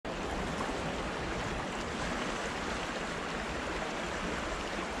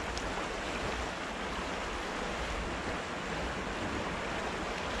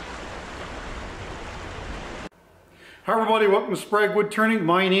Hi everybody, welcome to Sprague Woodturning.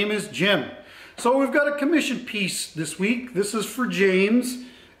 My name is Jim. So we've got a commission piece this week. This is for James,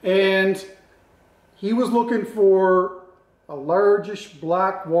 and he was looking for a largish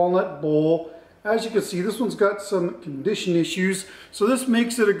black walnut bowl. As you can see, this one's got some condition issues, so this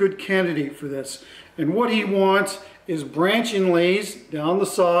makes it a good candidate for this. And what he wants is branch inlays down the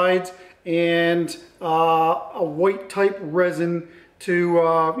sides and a white type resin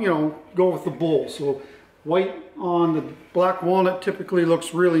to go with the bowl. So white on the black walnut typically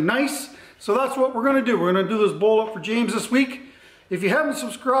looks really nice. So that's what we're going to do. We're going to do this bowl up for James this week. If you haven't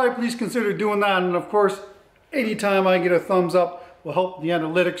subscribed, please consider doing that. And of course, anytime I get a thumbs up will help the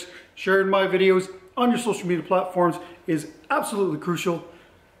analytics. Sharing my videos on your social media platforms is absolutely crucial.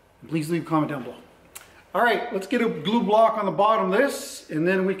 Please leave a comment down below. All right, let's get a glue block on the bottom of this, and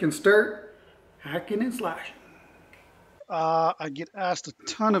then we can start hacking and slashing. I get asked a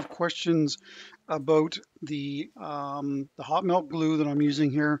ton of questions about the hot melt glue that I'm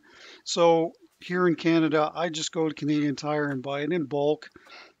using here. So here in Canada, I just go to Canadian Tire and buy it in bulk.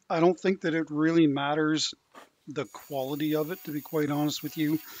 I don't think that it really matters the quality of it, to be quite honest with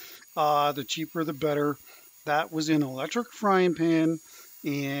you. The cheaper the better. That was in an electric frying pan,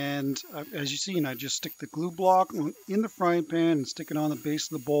 and as you see, I just stick the glue block in the frying pan and stick it on the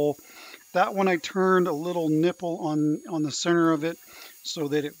base of the bowl. That one I turned a little nipple on the center of it so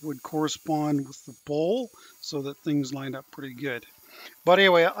that it would correspond with the bowl, so that things lined up pretty good. But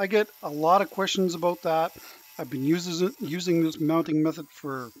anyway, I get a lot of questions about that. I've been using this mounting method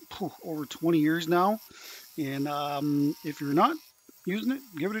for over 20 years now, and if you're not using it,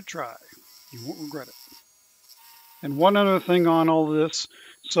 give it a try. You won't regret it. And one other thing on all of this,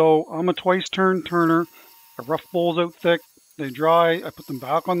 so I'm a twice turn turner. I rough bowls out thick, they dry, I put them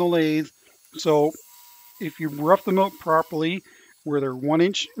back on the lathe. So if you rough them out properly, where they're 1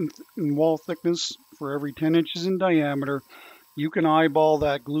 inch in wall thickness for every 10 inches in diameter, you can eyeball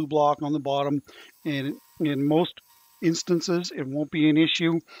that glue block on the bottom, and in most instances it won't be an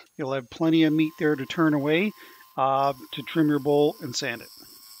issue. You'll have plenty of meat there to turn away to trim your bowl and sand it.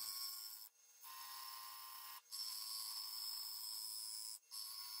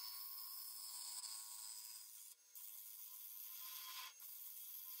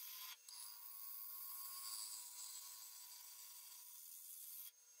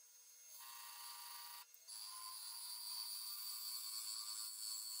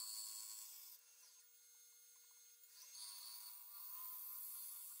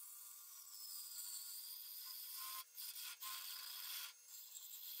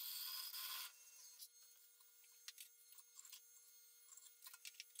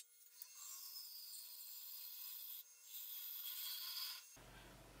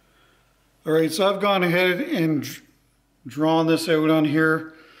 All right, so I've gone ahead and drawn this out on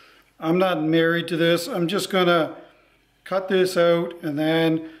here. I'm not married to this. I'm just gonna cut this out and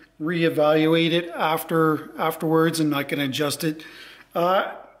then reevaluate it afterwards, and I can adjust it.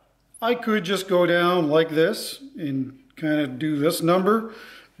 I could just go down like this and kind of do this number,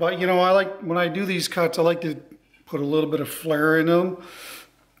 but you know, I like, when I do these cuts, I like to put a little bit of flair in them.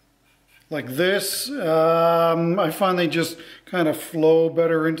 Like this, I find they just kind of flow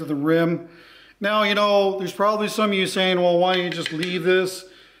better into the rim. Now, you know, there's probably some of you saying, well, why don't you just leave this?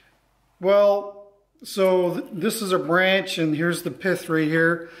 Well, so this is a branch, and here's the pith right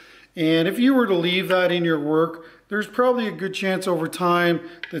here. And if you were to leave that in your work, there's probably a good chance over time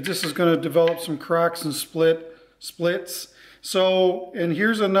that this is going to develop some cracks and splits. So, and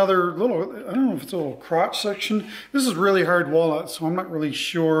here's another little, I don't know if it's a little crotch section. This is really hard walnut, so I'm not really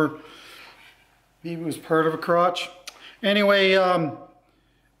sure. Maybe it was part of a crotch. Anyway,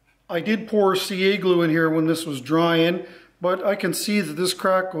 I did pour CA glue in here when this was drying, but I can see that this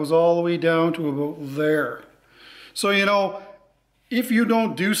crack goes all the way down to about there. So, you know, if you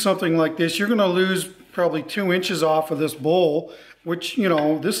don't do something like this, you're going to lose probably 2 inches off of this bowl, which, you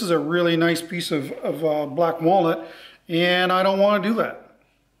know, this is a really nice piece of black walnut, and I don't want to do that.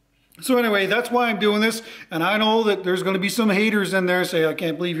 So anyway, that's why I'm doing this, and I know that there's going to be some haters in there say, I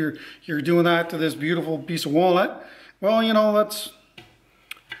can't believe you're doing that to this beautiful piece of walnut. Well, you know, that's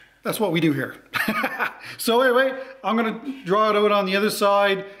what we do here. So anyway, I'm going to draw it out on the other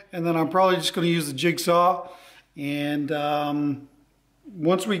side, and then I'm probably just going to use the jigsaw. And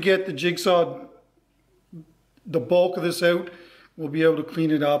once we get the jigsaw, the bulk of this out, we'll be able to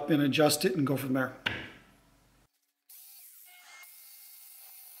clean it up and adjust it and go from there.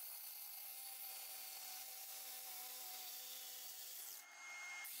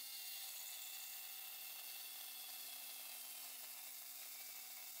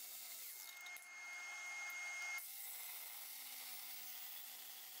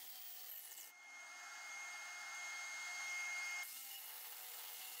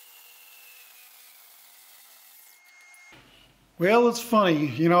 Well, it's funny,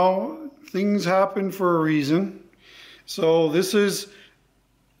 you know, things happen for a reason. So this is,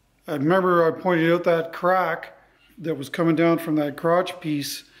 I remember I pointed out that crack that was coming down from that crotch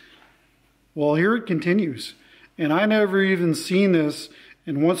piece. Well, here it continues. And I never even seen this.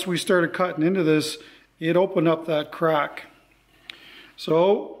 And once we started cutting into this, it opened up that crack.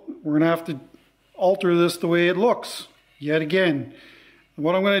 So we're gonna have to alter this the way it looks yet again.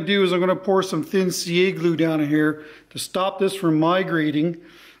 What I'm going to do is I'm going to pour some thin CA glue down in here to stop this from migrating,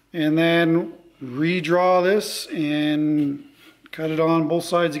 and then redraw this and cut it on both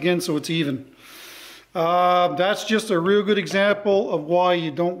sides again so it's even. That's just a real good example of why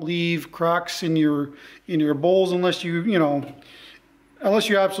you don't leave cracks in your bowls unless you know, unless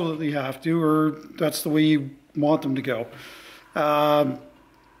you absolutely have to, or that's the way you want them to go.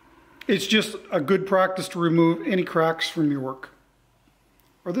 It's just a good practice to remove any cracks from your work.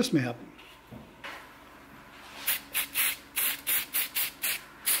 Or this may happen.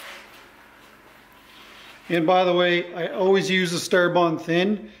 And by the way, I always use the Starbond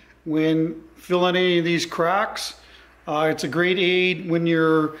Thin when filling any of these cracks. It's a great aid when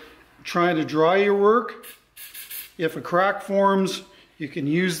you're trying to dry your work. If a crack forms, you can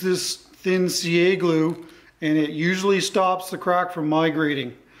use this thin CA glue and it usually stops the crack from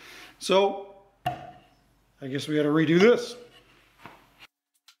migrating. So, I guess we got to redo this.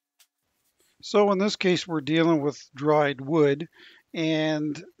 So in this case, we're dealing with dried wood,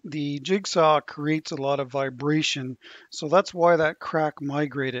 and the jigsaw creates a lot of vibration. So that's why that crack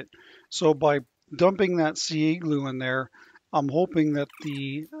migrated. So by dumping that CA glue in there, I'm hoping that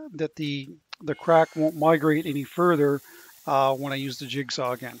the crack won't migrate any further when I use the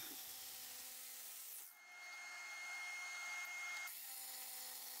jigsaw again.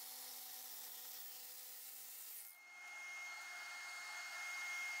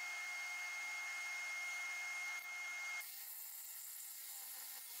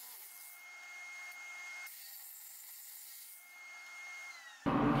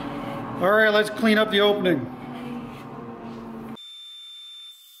 All right, let's clean up the opening.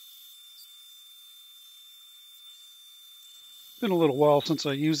 Been a little while since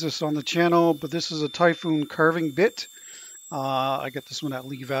I used this on the channel, but this is a Typhoon carving bit. I got this one at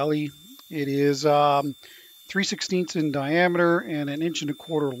Lee Valley. It is 3/16 in diameter and 1.25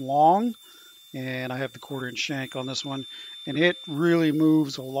 inches long, and I have the 1/4 inch shank on this one, and it really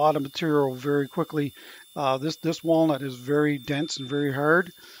moves a lot of material very quickly. This walnut is very dense and very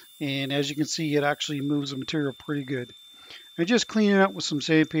hard, and as you can see, it actually moves the material pretty good. I just clean it up with some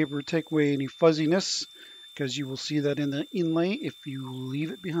sandpaper to take away any fuzziness, because you will see that in the inlay if you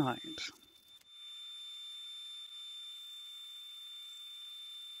leave it behind.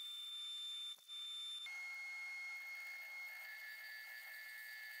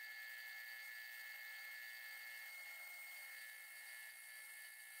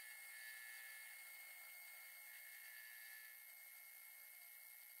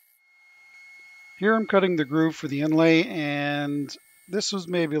 Here I'm cutting the groove for the inlay, and this was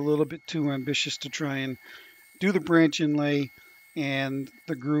maybe a little bit too ambitious to try and do the branch inlay and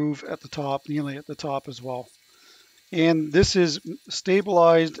the groove at the top, the inlay at the top as well. And this is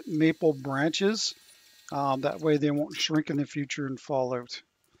stabilized maple branches. That way they won't shrink in the future and fall out.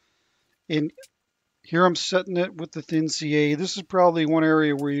 And here I'm setting it with the thin CA. This is probably one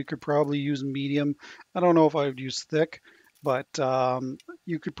area where you could probably use medium. I don't know if I would use thick, but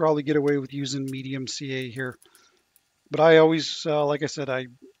you could probably get away with using medium CA here. But I always, like I said, I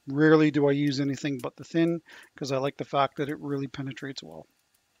rarely do I use anything but the thin, because I like the fact that it really penetrates well.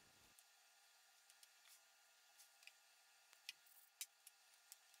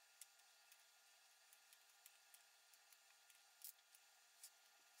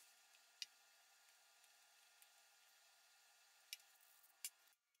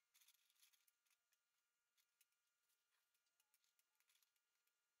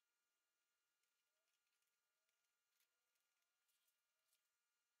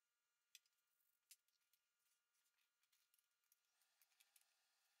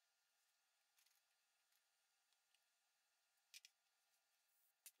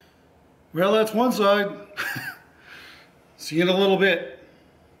 Well, that's one side. See you in a little bit.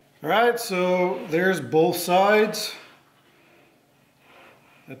 All right, so there's both sides.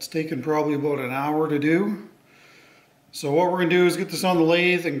 That's taken probably about an hour to do. So what we're gonna do is get this on the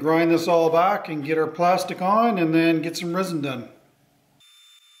lathe and grind this all back and get our plastic on, and then get some resin done.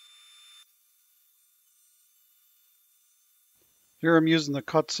 Here I'm using the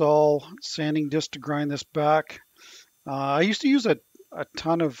Kutzall sanding disc to grind this back. I used to use a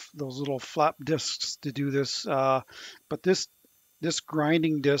ton of those little flap discs to do this, but this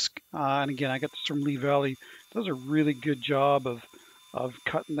grinding disc, and again I got this from Lee Valley, does a really good job of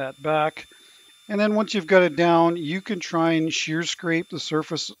cutting that back. And then once you've got it down, you can try and shear scrape the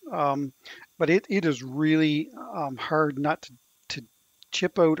surface, but it is really hard not to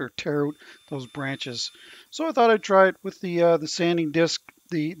chip out or tear out those branches. So I thought I'd try it with the sanding disc.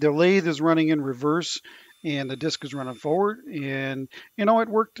 The lathe is running in reverse and the disc is running forward, and you know, it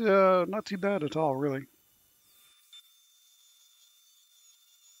worked not too bad at all, really.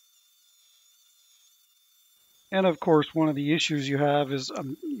 And of course, one of the issues you have is,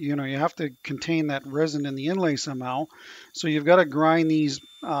 you know, you have to contain that resin in the inlay somehow. So you've got to grind these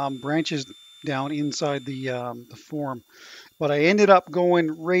branches down inside the form. But I ended up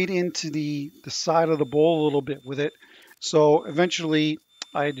going right into the side of the bowl a little bit with it. So eventually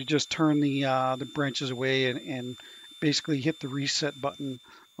I had to just turn the branches away and basically hit the reset button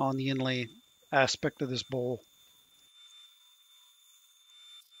on the inlay aspect of this bowl.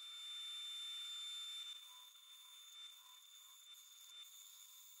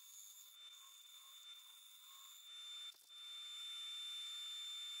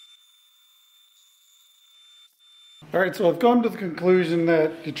 All right, so I've come to the conclusion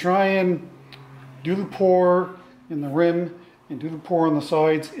that to try and do the pour in the rim and do the pour on the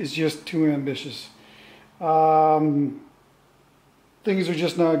sides is just too ambitious. Things are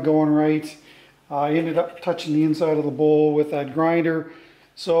just not going right. I ended up touching the inside of the bowl with that grinder.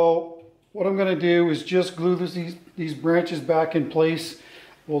 So what I'm going to do is just glue these branches back in place.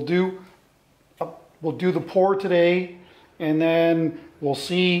 We'll do the pour today, and then we'll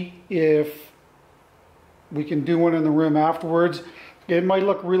see if we can do one in the rim afterwards. It might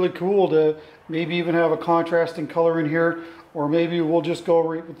look really cool to maybe even have a contrasting color in here, or maybe we'll just go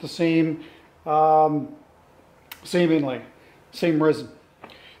right with the same inlay, same resin.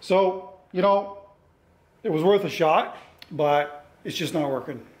 So, you know, it was worth a shot, but it's just not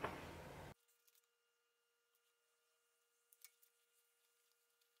working.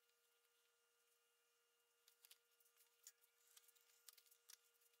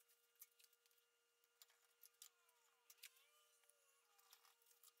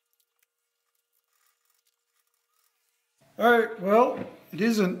 All right, well, it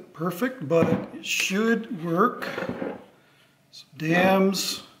isn't perfect, but it should work. Some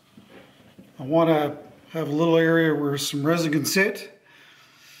dams. I want to have a little area where some resin can sit.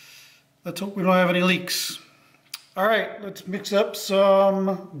 Let's hope we don't have any leaks. All right, let's mix up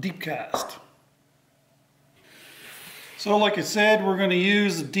some deep cast. So like I said, we're going to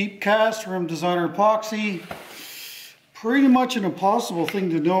use the deep cast from Designer Epoxy. Pretty much an impossible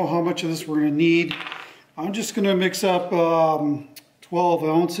thing to know how much of this we're going to need. I'm just going to mix up 12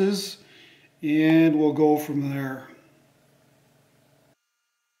 ounces and we'll go from there.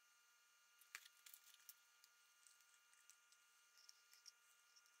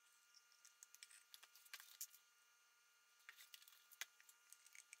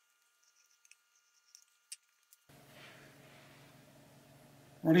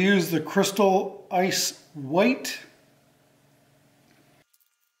 We're going to use the Crystal Ice White.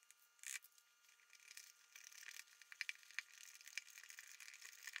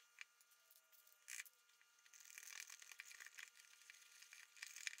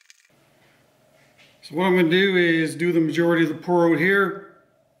 So what I'm going to do is do the majority of the pour out here.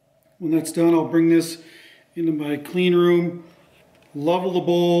 When that's done, I'll bring this into my clean room, level the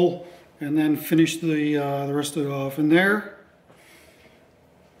bowl, and then finish the rest of it off in there.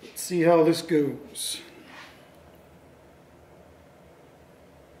 Let's see how this goes.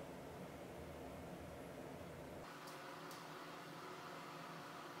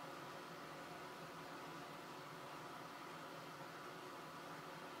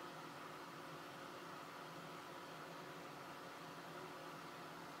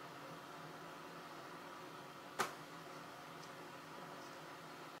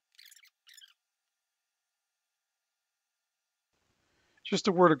 Just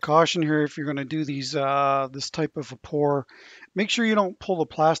a word of caution here, if you're going to do these this type of a pour, make sure you don't pull the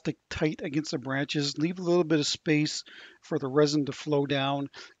plastic tight against the branches. Leave a little bit of space for the resin to flow down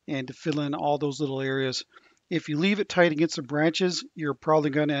and to fill in all those little areas. If you leave it tight against the branches, you're probably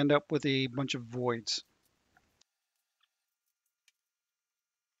going to end up with a bunch of voids.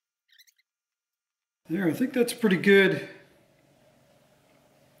 There, I think that's pretty good.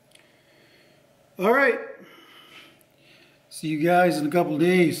 All right. See you guys in a couple of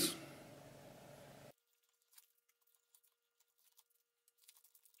days.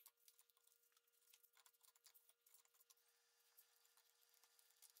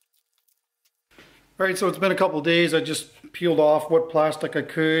 All right, so it's been a couple of days. I just peeled off what plastic I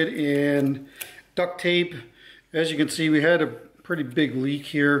could and duct tape. As you can see, we had a pretty big leak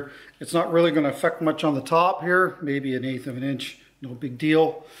here. It's not really going to affect much on the top here, maybe 1/8 of an inch, no big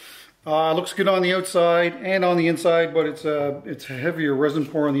deal. Looks good on the outside and on the inside, but it's a heavier resin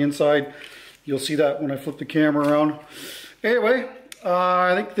pour on the inside. You'll see that when I flip the camera around. Anyway,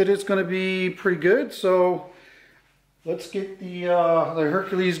 I think that it's going to be pretty good. So let's get the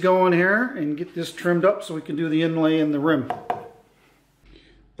Hercules going here and get this trimmed up so we can do the inlay and the rim.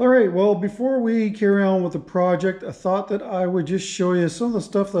 All right, well, before we carry on with the project, I thought that I would just show you some of the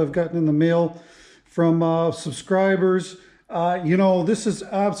stuff that I've gotten in the mail from subscribers. You know, this is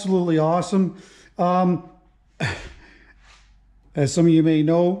absolutely awesome. As some of you may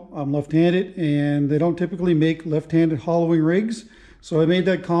know, I'm left-handed, and they don't typically make left-handed hollowing rigs. So I made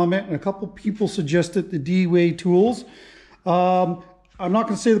that comment, and a couple people suggested the Dway tools. I'm not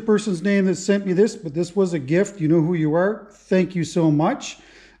going to say the person's name that sent me this, but this was a gift. You know who you are. Thank you so much.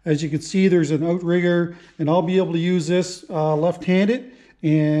 As you can see, there's an outrigger, and I'll be able to use this left-handed,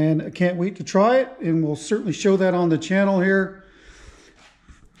 and I can't wait to try it, and we'll certainly show that on the channel here.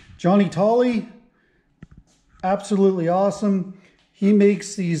 Jtolly, absolutely awesome. He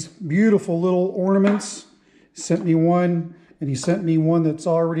makes these beautiful little ornaments. He sent me one, and he sent me one that's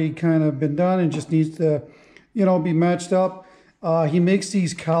already kind of been done and just needs to, you know, be matched up. He makes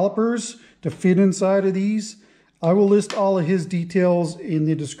these calipers to fit inside of these. I will list all of his details in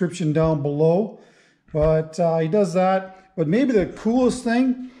the description down below, but he does that. But maybe the coolest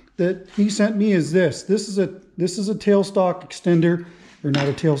thing that he sent me is this. This is a tailstock extender, or not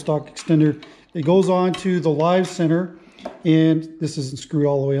a tailstock extender. It goes on to the live center, and this isn't screwed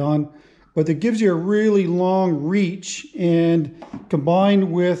all the way on, but it gives you a really long reach, and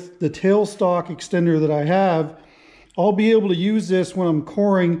combined with the tailstock extender that I have, I'll be able to use this when I'm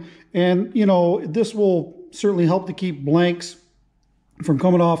coring, and you know, this will certainly help to keep blanks from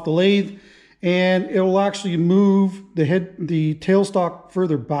coming off the lathe, and it will actually move the tailstock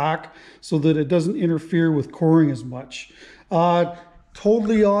further back so that it doesn't interfere with coring as much.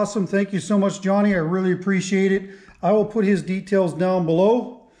 Totally awesome. Thank you so much, Johnny. I really appreciate it. I will put his details down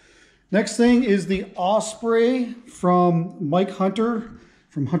below. Next thing is the Osprey from Mike Hunter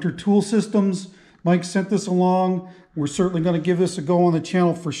from Hunter Tool Systems. Mike sent this along. We're certainly going to give this a go on the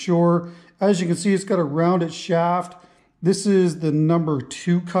channel for sure. As you can see, it's got a rounded shaft. This is the number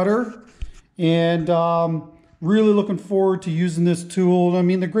 2 cutter, and really looking forward to using this tool. I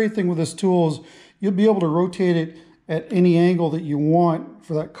mean, the great thing with this tool is you'll be able to rotate it at any angle that you want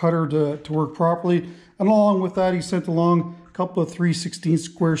for that cutter to work properly. And along with that, he sent along a couple of 3/16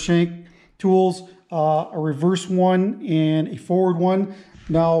 square shank tools, a reverse one and a forward one.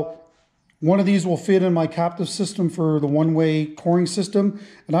 Now, one of these will fit in my captive system for the one-way coring system,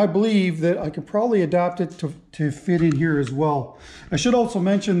 and I believe that I could probably adapt it to fit in here as well. I should also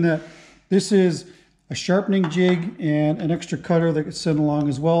mention that this is a sharpening jig and an extra cutter that gets sent along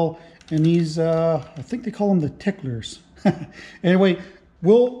as well. And these, I think they call them the ticklers. Anyway,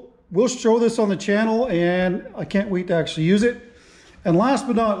 we'll show this on the channel, and I can't wait to actually use it. And last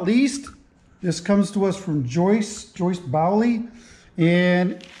but not least, this comes to us from Joyce Bowley,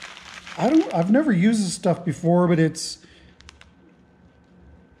 and I've never used this stuff before, but it's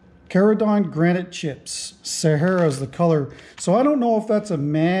Caradon granite chips. Sahara is the color. So I don't know if that's a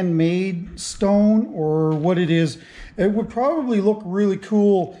man-made stone or what it is. It would probably look really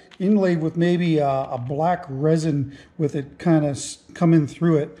cool inlaid with maybe a black resin with it kind of coming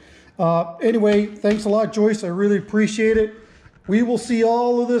through it. Anyway, thanks a lot, Joyce. I really appreciate it. We will see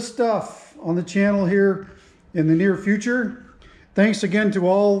all of this stuff on the channel here in the near future. Thanks again to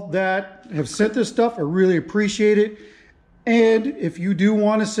all that have sent this stuff. I really appreciate it. And if you do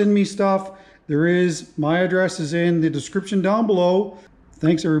want to send me stuff, my address is in the description down below.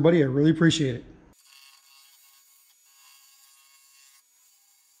 Thanks everybody, I really appreciate it.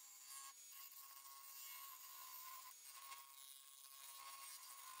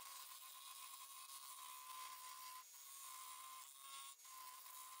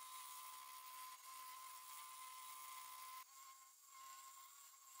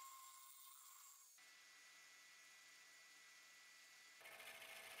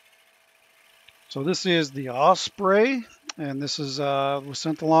 So this is the Osprey, and this is was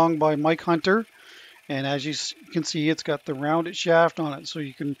sent along by Mike Hunter. And as you can see, it's got the rounded shaft on it, so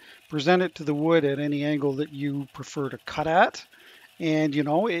you can present it to the wood at any angle that you prefer to cut at. And you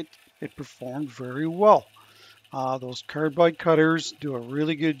know, it performed very well. Those carbide cutters do a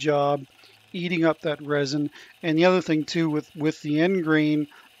really good job eating up that resin. And the other thing too, with the end grain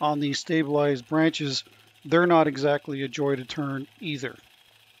on these stabilized branches, they're not exactly a joy to turn either.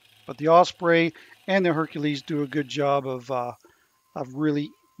 But the Osprey and the Hercules do a good job of really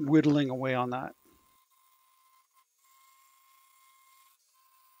whittling away on that.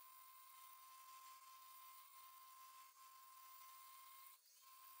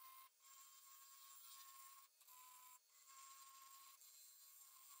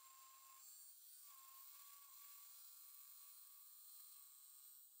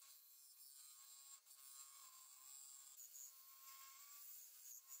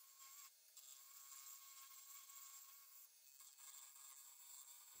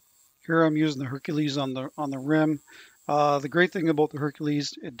 Here I'm using the Hercules on the rim. The great thing about the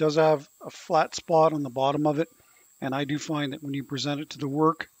Hercules, it does have a flat spot on the bottom of it, and I do find that when you present it to the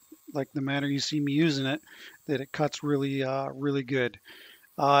work, like the manner you see me using it, that it cuts really, really good.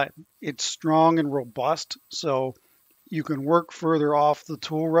 It's strong and robust, so you can work further off the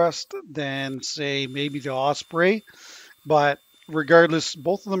tool rest than, say, maybe the Osprey. But regardless,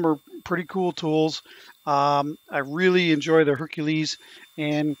 both of them are pretty cool tools. I really enjoy the Hercules,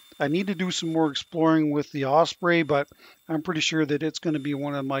 and I need to do some more exploring with the Osprey, but I'm pretty sure that it's going to be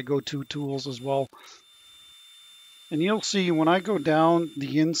one of my go-to tools as well. And you'll see when I go down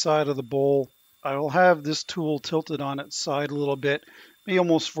the inside of the bowl, I will have this tool tilted on its side a little bit, maybe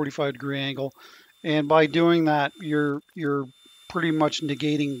almost 45-degree angle. And by doing that, you're pretty much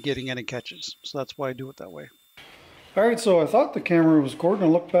negating getting any catches. So that's why I do it that way. All right, so I thought the camera was recording. I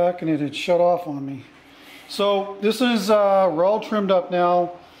looked back and it had shut off on me. So this is, we're all trimmed up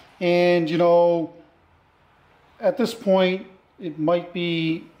now. And you know, at this point, it might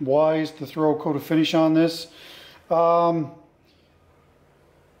be wise to throw a coat of finish on this. I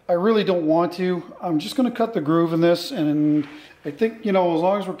really don't want to. I'm just going to cut the groove in this, and I think, you know, as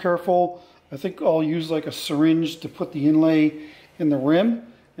long as we're careful, I think I'll use like a syringe to put the inlay in the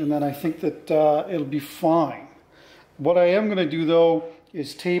rim, and then I think that it'll be fine. What I am going to do though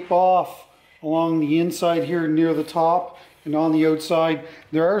is tape off along the inside here near the top and on the outside.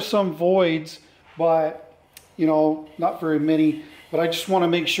 There are some voids, but you know, not very many, but I just want to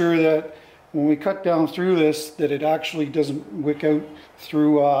make sure that when we cut down through this, that it actually doesn't wick out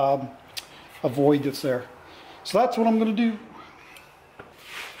through a void that's there. So that's what I'm going to do.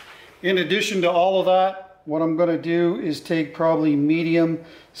 In addition to all of that, what I'm going to do is take probably medium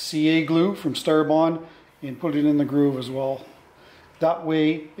CA glue from Starbond and put it in the groove as well. That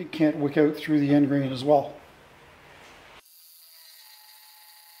way it can't wick out through the end grain as well.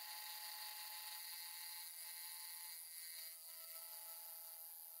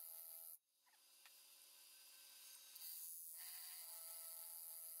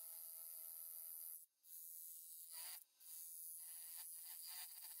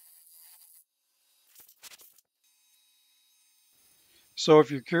 So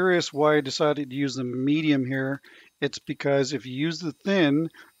if you're curious why I decided to use the medium here, it's because if you use the thin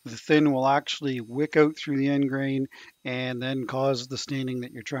will actually wick out through the end grain and then cause the staining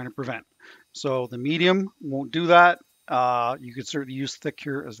that you're trying to prevent. So the medium won't do that. You could certainly use thick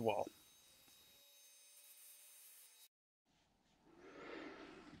here as well.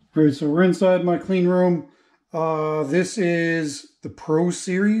 All right, so we're inside my clean room. This is the Pro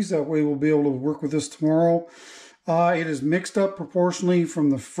Series. That way we'll be able to work with this tomorrow. It is mixed up proportionally from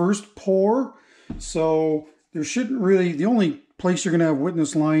the first pour. So there shouldn't really, the only place you're going to have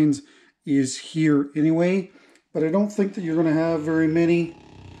witness lines is here anyway. But I don't think that you're going to have very many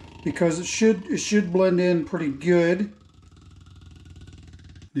because it should blend in pretty good.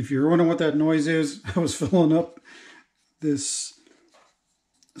 If you're wondering what that noise is, I was filling up this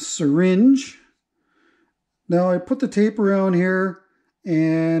syringe. Now I put the tape around here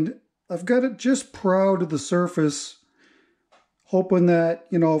and I've got it just proud to the surface, hoping that,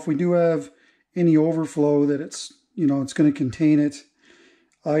 you know, if we do have any overflow that it's, you know, it's going to contain it.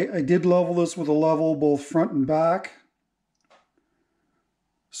 I did level this with a level both front and back.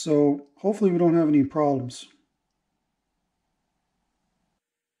 So hopefully we don't have any problems.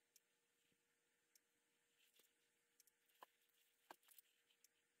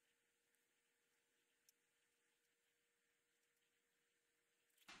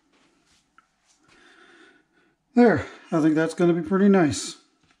 There, I think that's going to be pretty nice.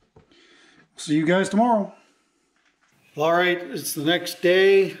 See you guys tomorrow. All right, it's the next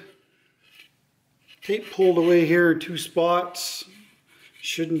day. Tape pulled away here in 2 spots.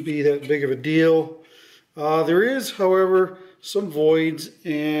 Shouldn't be that big of a deal. There is, however, some voids,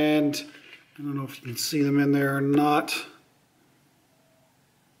 and I don't know if you can see them in there or not.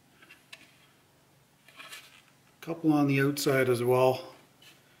 A couple on the outside as well.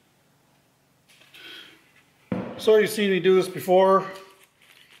 So you've seen me do this before.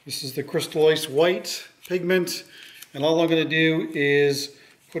 This is the crystallized white pigment, and all I'm going to do is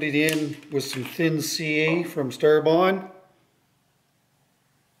put it in with some thin CA from Starbond.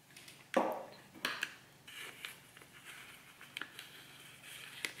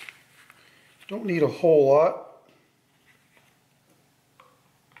 Don't need a whole lot.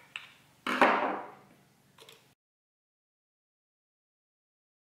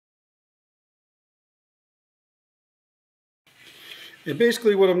 And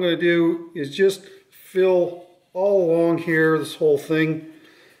basically what I'm going to do is just fill all along here, this whole thing.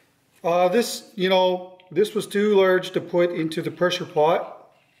 This was too large to put into the pressure pot.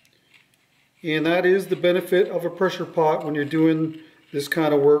 And that is the benefit of a pressure pot when you're doing this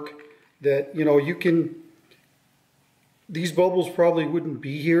kind of work, that, you know, you can, these bubbles probably wouldn't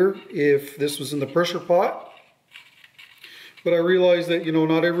be here if this was in the pressure pot. But I realize that, you know,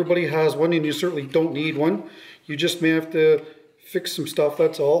 not everybody has one, and you certainly don't need one. You just may have to fix some stuff,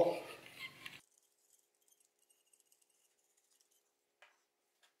 that's all.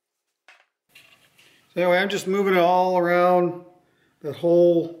 So anyway, I'm just moving it all around that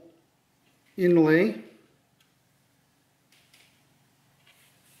whole inlay.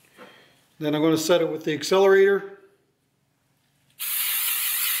 Then I'm going to set it with the accelerator.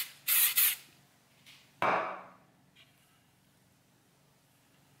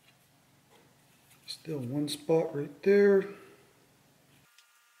 Still one spot right there.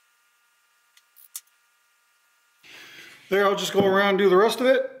 There, I'll just go around and do the rest of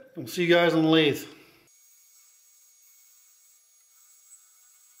it. I'll see you guys on the lathe.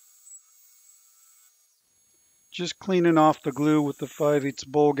 Just cleaning off the glue with the 5/8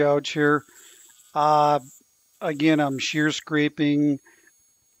 bowl gouge here. Again, I'm shear scraping.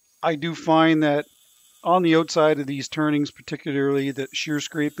 I do find that on the outside of these turnings particularly, that shear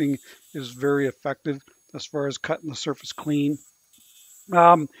scraping is very effective as far as cutting the surface clean.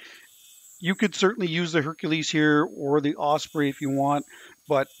 You could certainly use the Hercules here or the Osprey if you want,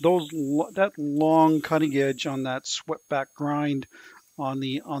 but that long cutting edge on that swept-back grind on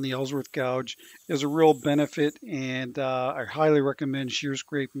the Ellsworth gouge is a real benefit, and I highly recommend shear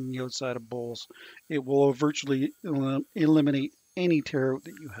scraping the outside of bowls. It will virtually eliminate any tear out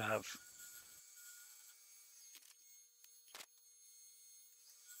that you have.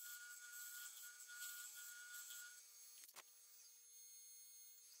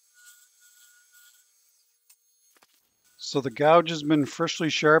 So the gouge has been freshly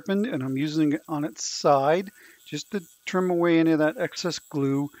sharpened, and I'm using it on its side just to trim away any of that excess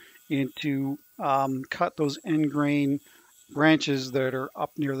glue and to cut those end grain branches that are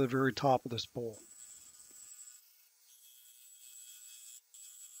up near the very top of this bowl.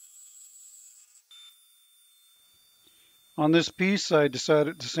 On this piece, I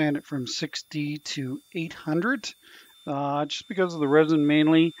decided to sand it from 60 to 800, just because of the resin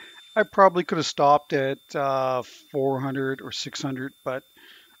mainly. I probably could have stopped at 400 or 600, but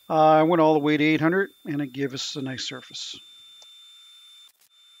I went all the way to 800, and it gave us a nice surface.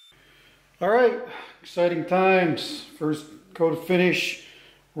 All right, exciting times. First coat of finish.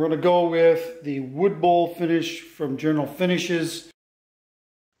 We're going to go with the wood bowl finish from General Finishes.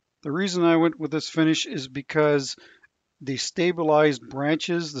 The reason I went with this finish is because the stabilized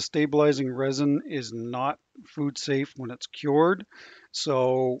branches, the stabilizing resin is not food safe when it's cured.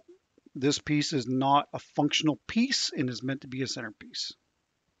 So this piece is not a functional piece and is meant to be a centerpiece.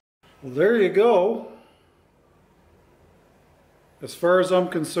 Well, there you go. As far as I'm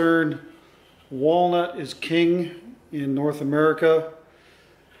concerned, walnut is king in North America.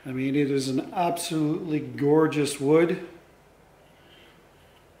 I mean, it is an absolutely gorgeous wood.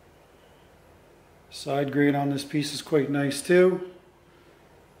 Side grain on this piece is quite nice too.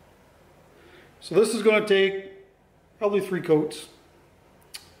 So this is going to take probably 3 coats.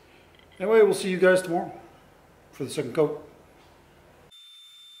 Anyway, we'll see you guys tomorrow for the second coat.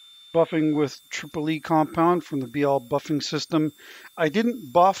 Buffing with Triple E compound from the BL buffing system. I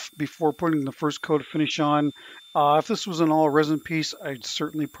didn't buff before putting the first coat of finish on. If this was an all resin piece, I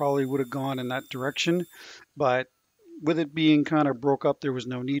certainly probably would have gone in that direction, but with it being kind of broke up, there was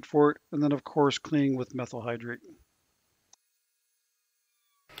no need for it. And then of course cleaning with methyl hydrate.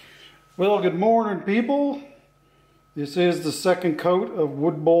 Well, good morning people. This is the second coat of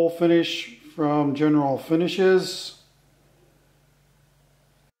wood bowl finish from General Finishes.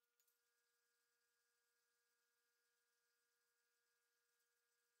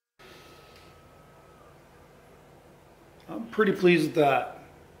 I'm pretty pleased with that.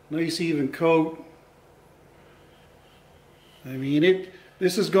 Nice even coat. I mean,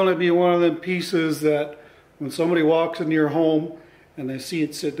 this is going to be one of them pieces that when somebody walks into your home and they see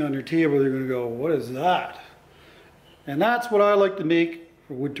it sitting on your table, they're going to go, what is that? And that's what I like to make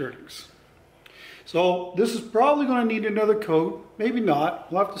for wood turnings. So this is probably going to need another coat. Maybe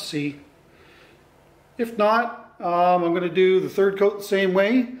not. We'll have to see. If not, I'm going to do the third coat the same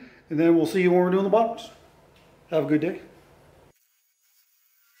way, and then we'll see you when we're doing the bottoms. Have a good day.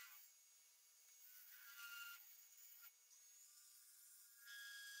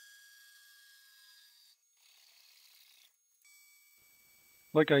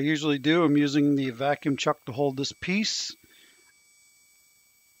 Like I usually do, I'm using the vacuum chuck to hold this piece.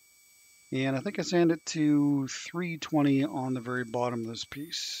 And I think I sand it to 320 on the very bottom of this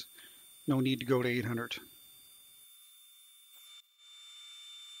piece. No need to go to 800.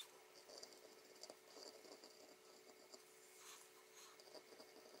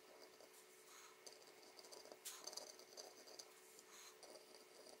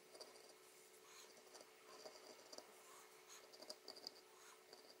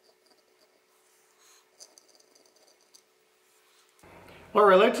 All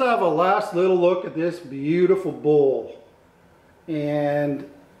right, let's have a last little look at this beautiful bowl. And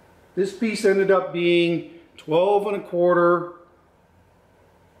this piece ended up being 12 1/4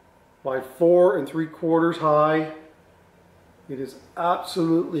 by 4 3/4 high. It is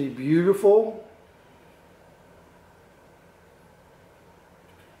absolutely beautiful.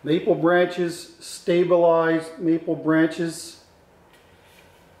 Maple branches, stabilized maple branches,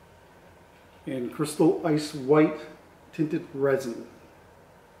 and crystal ice white tinted resin.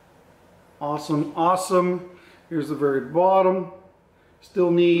 Awesome, awesome. Here's the very bottom.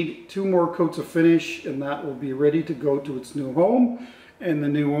 Still need 2 more coats of finish and that will be ready to go to its new home. And the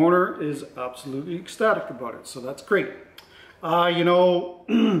new owner is absolutely ecstatic about it, so that's great. You know,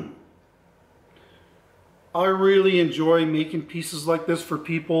 I really enjoy making pieces like this for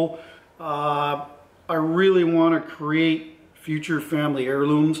people. I really want to create future family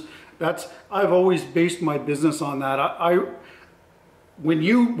heirlooms. I've always based my business on that. When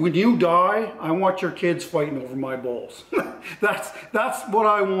you die, I want your kids fighting over my bowls. that's what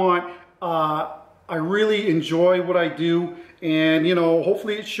I want. I really enjoy what I do, and you know,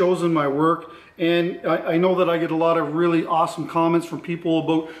 hopefully it shows in my work. And I know that I get a lot of really awesome comments from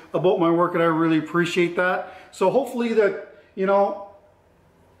people about my work, and I really appreciate that. So hopefully that, you know,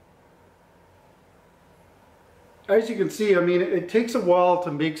 as you can see, I mean, it takes a while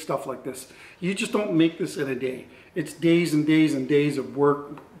to make stuff like this. You just don't make this in a day. It's days and days and days of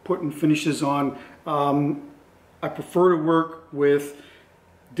work putting finishes on. I prefer to work with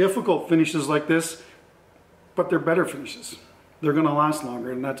difficult finishes like this, but they're better finishes. They're going to last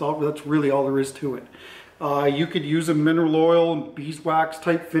longer, and that's really all there is to it. You could use a mineral oil and beeswax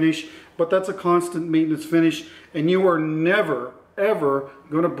type finish, but that's a constant maintenance finish, and you are never, ever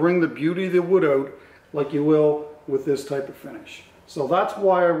going to bring the beauty of the wood out like you will with this type of finish. So that's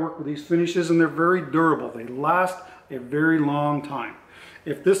why I work with these finishes, and they're very durable. They last a very long time.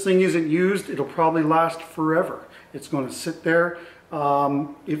 If this thing isn't used, it'll probably last forever. It's going to sit there.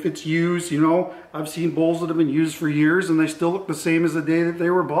 If it's used, you know, I've seen bowls that have been used for years and they still look the same as the day that they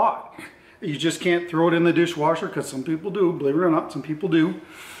were bought. You just can't throw it in the dishwasher, because some people do, believe it or not, some people do.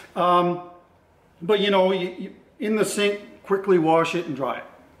 But you know, in the sink, quickly wash it and dry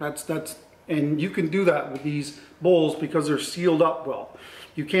it. And you can do that with these bowls because they're sealed up well.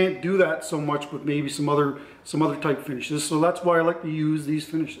 You can't do that so much with maybe some other type finishes, so that's why I like to use these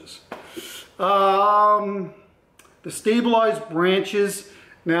finishes. The stabilized branches.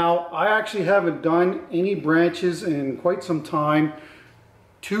 Now, I actually haven't done any branches in quite some time.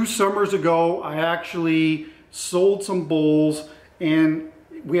 2 summers ago, I actually sold some bowls, and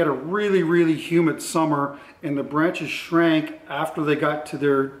we had a really, really humid summer, and the branches shrank after they got to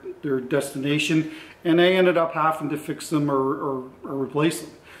their destination, and I ended up having to fix them or replace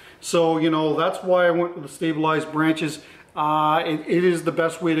them. So, you know, that's why I went with the stabilized branches. It is the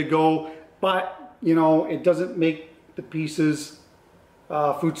best way to go, but, you know, it doesn't make the pieces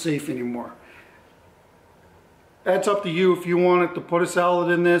food safe anymore. That's up to you. If you wanted to put a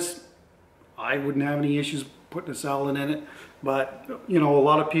salad in this, I wouldn't have any issues putting a salad in it, but you know, a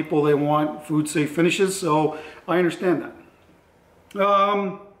lot of people, they want food safe finishes, so I understand that.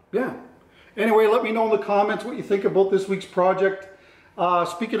 Yeah, anyway, let me know in the comments what you think about this week's project.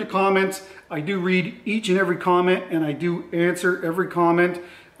 Speaking of comments, I do read each and every comment, and I do answer every comment.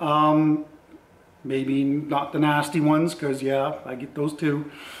 Maybe not the nasty ones, because yeah, I get those too.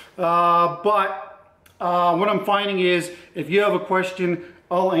 But what I'm finding is, if you have a question,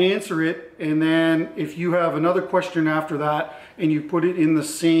 I'll answer it, and then if you have another question after that and you put it in the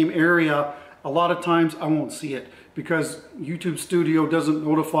same area, a lot of times I won't see it because YouTube Studio doesn't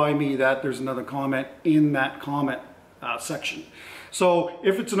notify me that there's another comment in that comment section. So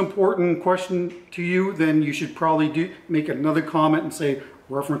if it's an important question to you, then you should probably make another comment and say,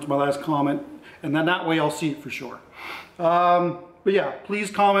 reference my last comment, and then that way I'll see it for sure. But yeah, please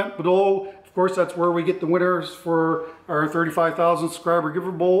comment below. Of course, that's where we get the winners for our 35,000 subscriber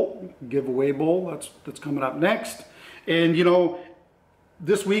giveaway bowl. That's coming up next. And you know,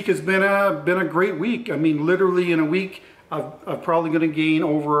 this week has been a great week. I mean, literally in a week, I'm probably going to gain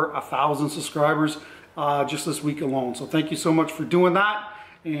over 1,000 subscribers just this week alone. So thank you so much for doing that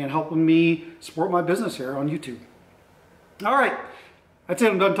and helping me support my business here on YouTube. All right, that's it.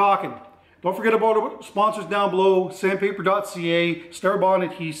 I'm done talking. Don't forget about our sponsors down below: sandpaper.ca, Starbond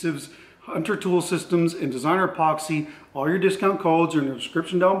Adhesives, Hunter Tool Systems, and Designer Epoxy. All your discount codes are in the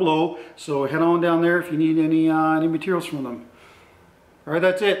description down below, so head on down there if you need any materials from them. All right,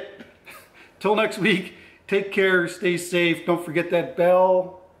 that's it. Till next week, take care, stay safe. Don't forget that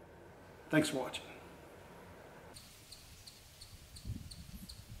bell. Thanks for watching.